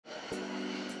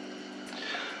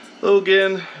Hello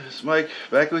again, it's Mike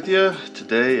back with you.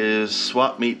 Today is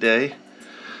swap meet day,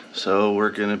 so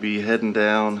we're going to be heading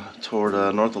down toward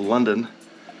north of London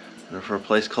for a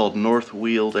place called North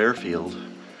Weald Airfield.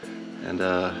 And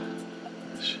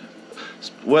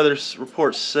weather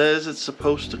report says it's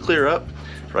supposed to clear up.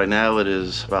 Right now it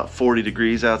is about 40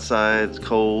 degrees outside, it's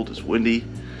cold, it's windy,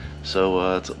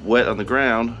 so it's wet on the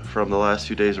ground from the last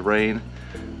few days of rain.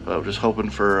 But we're just hoping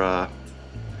for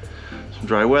some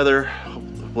dry weather.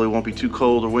 Hopefully it won't be too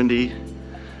cold or windy.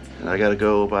 And I gotta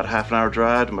go about a half-an-hour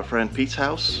drive to my friend Pete's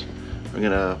house. We're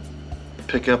gonna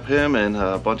pick up him and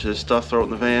a bunch of his stuff, throw it in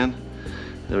the van.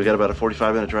 Then we got about a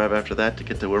 45-minute drive after that to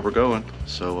get to where we're going.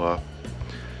 So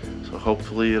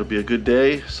hopefully it'll be a good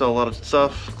day. Sell a lot of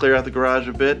stuff, clear out the garage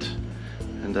a bit,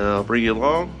 and I'll bring you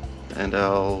along, and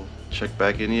I'll check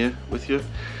back in with you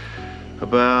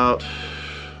about,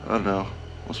 I don't know,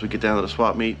 once we get down to the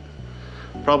swap meet.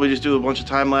 Probably just do a bunch of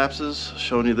time lapses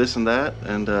showing you this and that,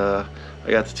 and I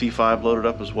got the T5 loaded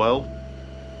up as well.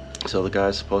 So the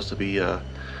guy's supposed to be,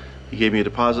 he gave me a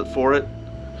deposit for it.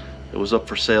 It was up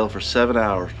for sale for 7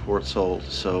 hours before it sold.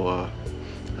 So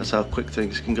that's how quick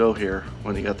things can go here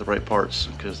when you got the right parts,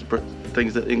 because the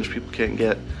things that English people can't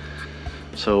get.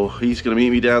 So he's gonna meet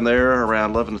me down there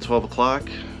around 11 to 12 o'clock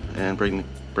and bring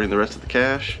the rest of the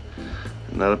cash.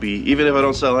 And that'll be, even if I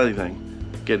don't sell anything,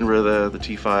 getting rid of the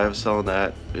T5, selling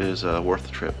that is worth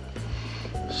the trip.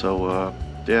 So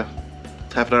yeah,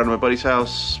 it's half an hour to my buddy's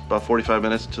house, about 45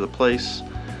 minutes to the place,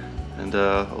 and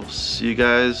I'll see you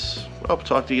guys. I'll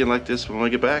talk to you again like this when I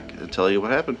get back and tell you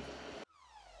what happened.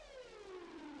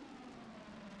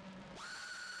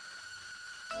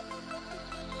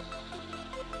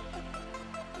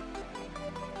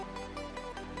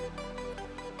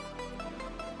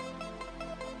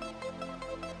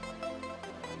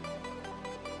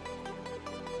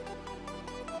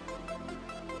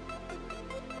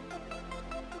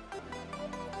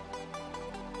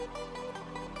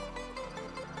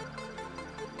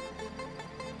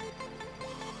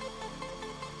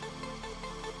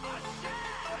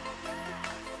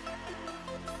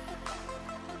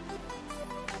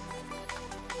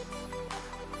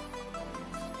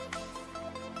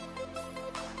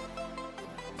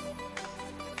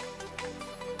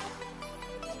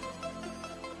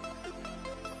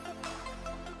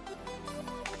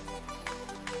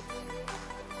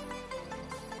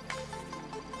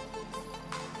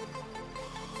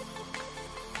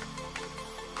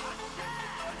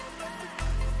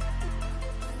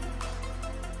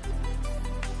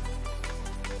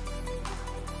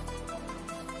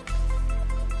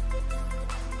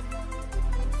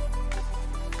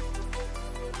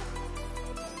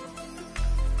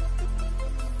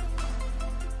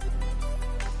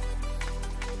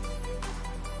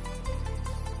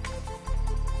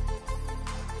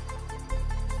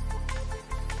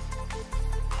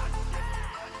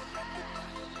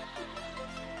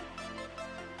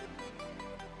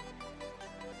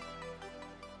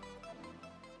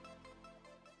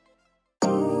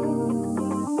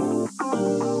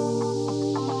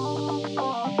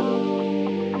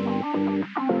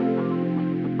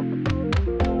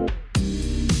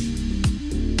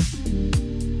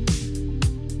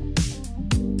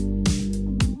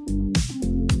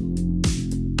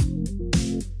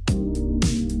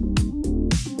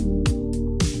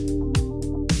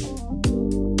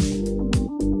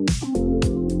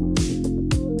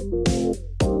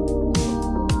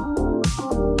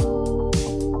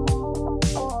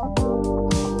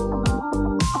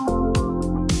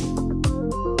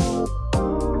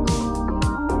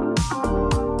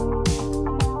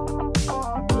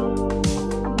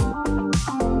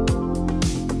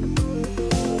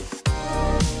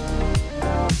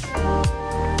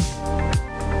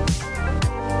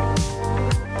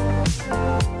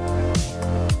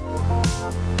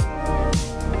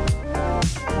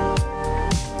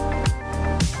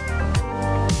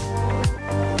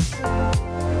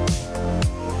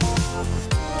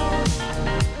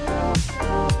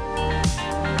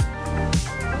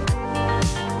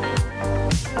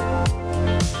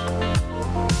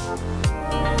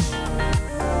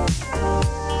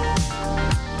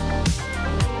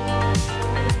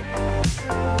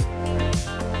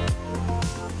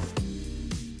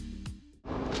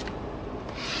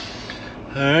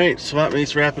 Alright, swap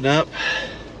meet's wrapping up.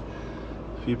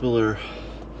 People are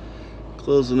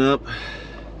closing up,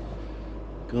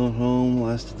 going home.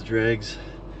 Last of the drags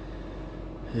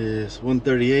is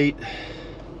 1:38.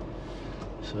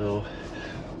 So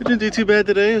we didn't do too bad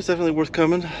today. It was definitely worth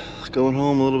coming. Going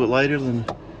home a little bit lighter than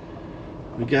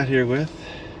we got here with.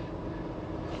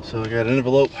 So I got an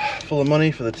envelope full of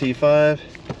money for the T5.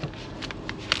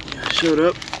 Showed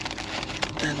up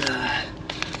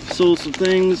and sold some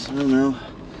things. I don't know.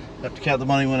 Have to count the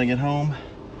money when I get home.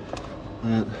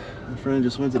 My friend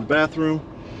just went to the bathroom,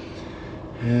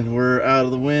 and we're out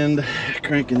of the wind,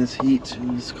 cranking this heat.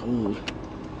 It's cold.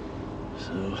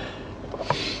 So,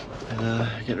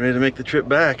 getting ready to make the trip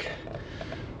back.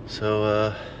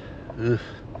 So,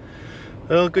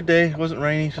 well, good day. It wasn't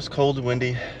rainy, just cold and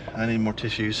windy. I need more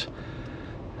tissues,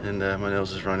 and my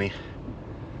nose is runny.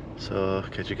 So,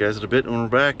 catch you guys in a bit when we're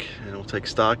back, and we'll take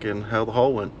stock in how the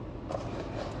haul went.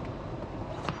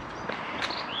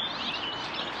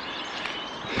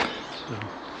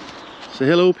 Say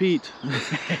hello, Pete.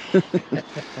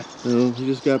 So, he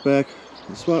just got back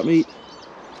from the swap meet,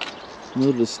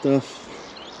 loaded his stuff.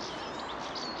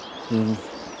 So,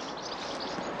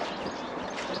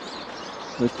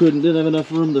 didn't have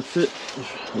enough room to fit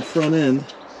the front end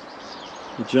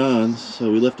of John's,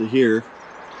 so we left it here.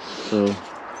 So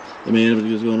I mean,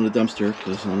 it was going to the dumpster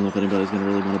because I don't know if anybody's gonna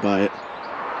really want to buy it.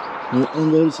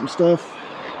 Unloaded some stuff,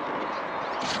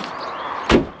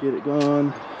 get it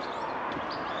gone.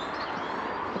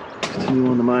 Continue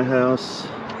on to my house.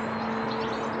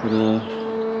 But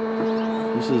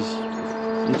this is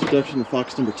introduction to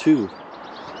Fox number 2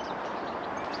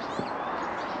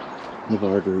 of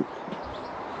our group.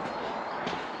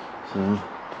 So, a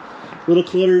little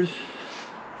cluttered.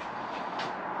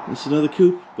 It's another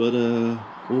coupe, but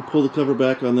we'll pull the cover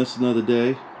back on this another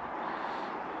day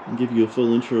and give you a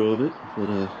full intro of it.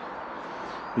 But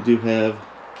we do have,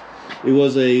 it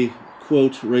was a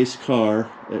quote race car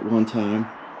at one time,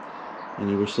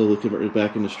 and we're slowly converting it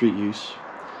back into street use.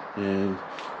 And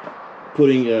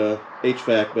putting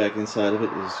HVAC back inside of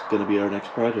it is going to be our next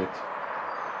project.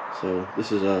 So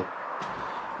this is a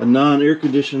non-air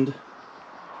conditioned.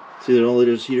 See, all it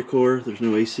is heater core. There's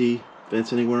no AC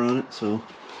vents anywhere on it, so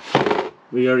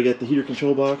we already got the heater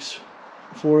control box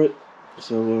for it.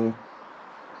 So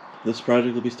this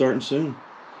project will be starting soon,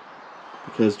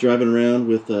 because driving around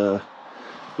with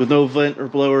no vent or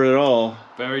blower at all,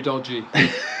 very dodgy.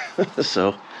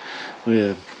 So we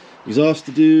have exhaust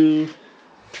to do,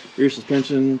 rear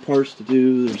suspension parts to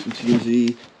do. There's some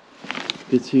TMZ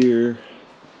bits here.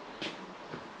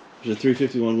 There's a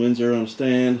 351 Windsor on a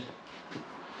stand.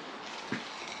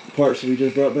 Parts that we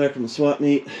just brought back from the swap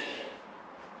meet.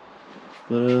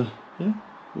 But yeah,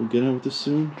 we'll get on with this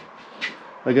soon.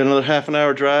 I got another half an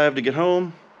hour drive to get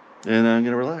home, and I'm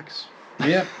gonna relax.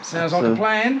 Yep, sounds like a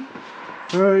plan.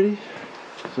 Alrighty.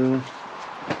 So,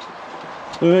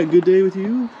 alright, good day with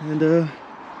you, and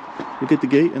we'll get the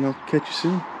gate, and I'll catch you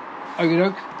soon. Okie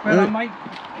doke. Well done, mate.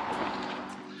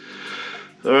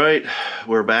 Alright,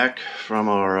 we're back from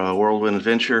our whirlwind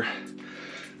adventure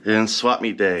in swap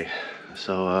meet day.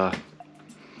 So,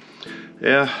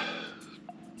 yeah,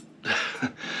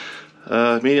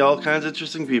 meeting all kinds of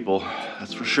interesting people,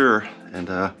 that's for sure. And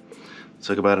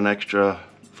took about an extra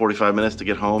 45 minutes to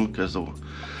get home because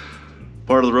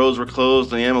part of the roads were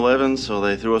closed on the M11, so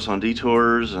they threw us on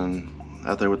detours and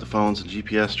out there with the phones and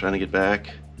GPS trying to get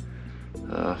back.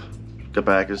 Got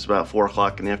back, it's about 4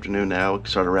 o'clock in the afternoon now. We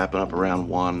started wrapping up around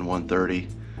 1:30.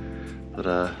 But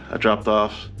I dropped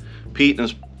off Pete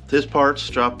and his parts,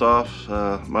 dropped off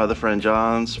my other friend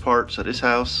John's parts at his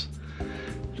house.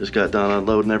 Just got done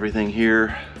unloading everything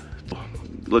here.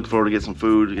 Looking forward to get some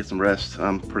food, to get some rest.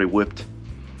 I'm pretty whipped,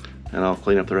 and I'll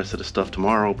clean up the rest of the stuff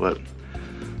tomorrow. But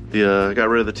I got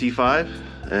rid of the T5,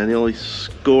 and the only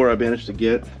score I managed to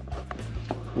get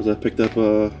was I picked up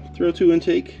a 302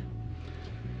 intake,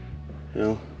 you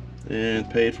know, and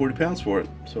paid 40 pounds for it.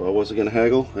 So I wasn't gonna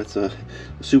haggle. That's a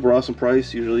super awesome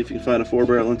price. Usually if you can find a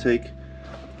 4-barrel intake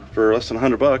for less than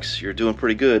 $100, you're doing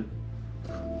pretty good.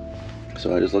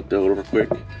 So I just looked over quick.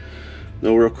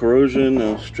 No real corrosion,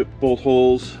 no strip bolt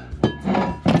holes,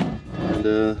 and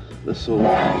this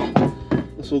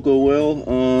will go well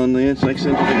on the next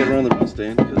engine I get around the run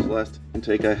stand, because the last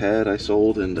intake I had I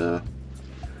sold, and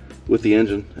with the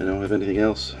engine I don't have anything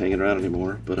else hanging around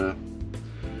anymore. But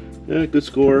yeah, good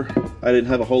score. I didn't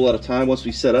have a whole lot of time once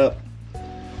we set up.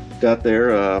 Got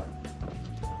there.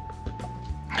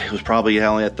 It was probably, I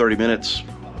only had 30 minutes,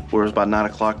 where it was about 9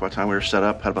 o'clock by the time we were set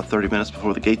up. Had about 30 minutes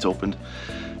before the gates opened,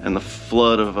 and the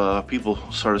flood of people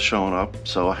started showing up.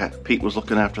 So Pete was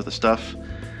looking after the stuff.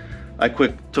 I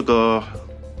took a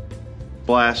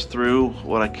blast through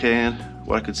what I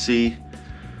could see.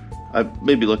 I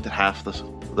maybe looked at half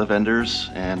the vendors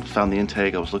and found the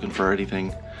intake. I was looking for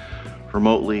anything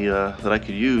remotely that I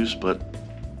could use, but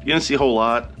you didn't see a whole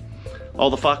lot. All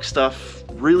the Fox stuff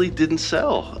really didn't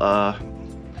sell.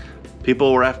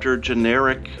 People were after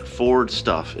generic Ford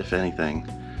stuff, if anything,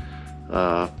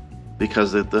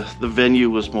 because the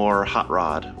venue was more hot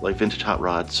rod, like vintage hot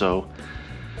rod. So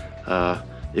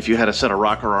if you had a set of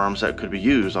rocker arms that could be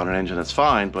used on an engine, that's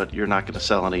fine, but you're not going to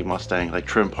sell any Mustang like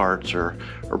trim parts or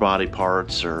body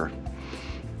parts or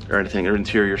anything, or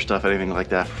interior stuff, anything like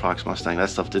that for Fox Mustang. That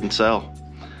stuff didn't sell.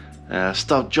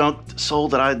 Stuff junk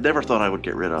sold that I never thought I would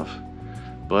get rid of.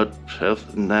 But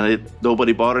and then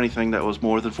nobody bought anything that was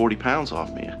more than 40 pounds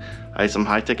off me. I had some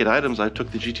high-ticket items. I took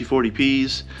the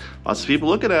GT40Ps. Lots of people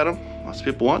looking at them. Lots of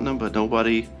people wanting them, but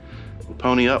nobody would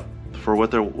pony up for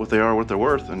what they're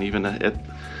worth. And even at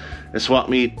swap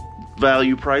meet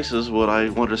value prices, what I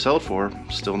wanted to sell it for,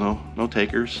 still no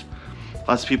takers.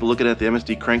 Lots of people looking at the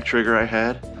MSD crank trigger I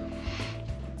had.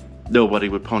 Nobody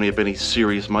would pony up any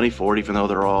serious money for it, even though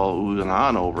they're all ooh and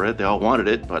on over it. They all wanted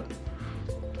it, but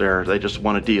they just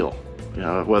want a deal, you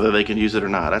know, whether they can use it or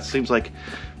not. That seems like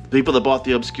people that bought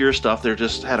the obscure stuff, they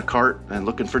just had a cart and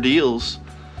looking for deals.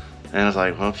 And I was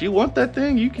like, well, if you want that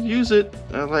thing, you can use it.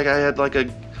 Like I had like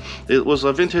it was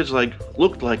a vintage, like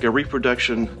looked like a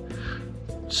reproduction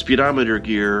speedometer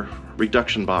gear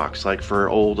reduction box, like for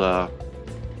old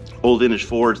vintage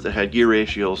Fords that had gear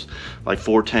ratios like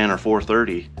 410 or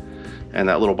 430. And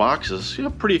that little box is, you know,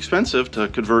 pretty expensive to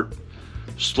convert,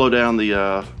 slow down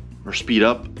the or speed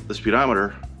up the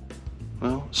speedometer.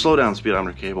 Well, slow down the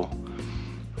speedometer cable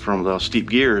from the steep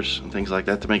gears and things like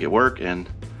that to make it work. And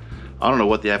I don't know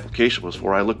what the application was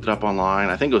for. I looked it up online.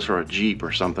 I think it was for a Jeep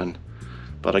or something.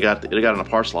 But it got in a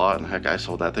parts lot, and heck, I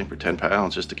sold that thing for 10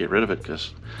 pounds just to get rid of it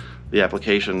because the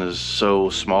application is so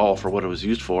small for what it was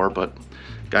used for. But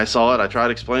guy saw it. I tried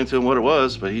to explain to him what it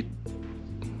was, but he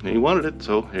wanted it,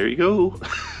 so here you go.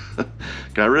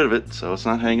 Got rid of it, so it's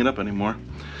not hanging up anymore.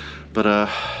 But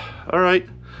all right,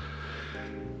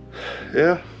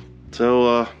 yeah,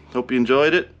 so hope you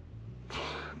enjoyed it.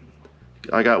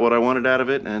 I got what I wanted out of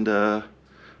it, and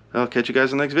I'll catch you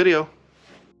guys in the next video.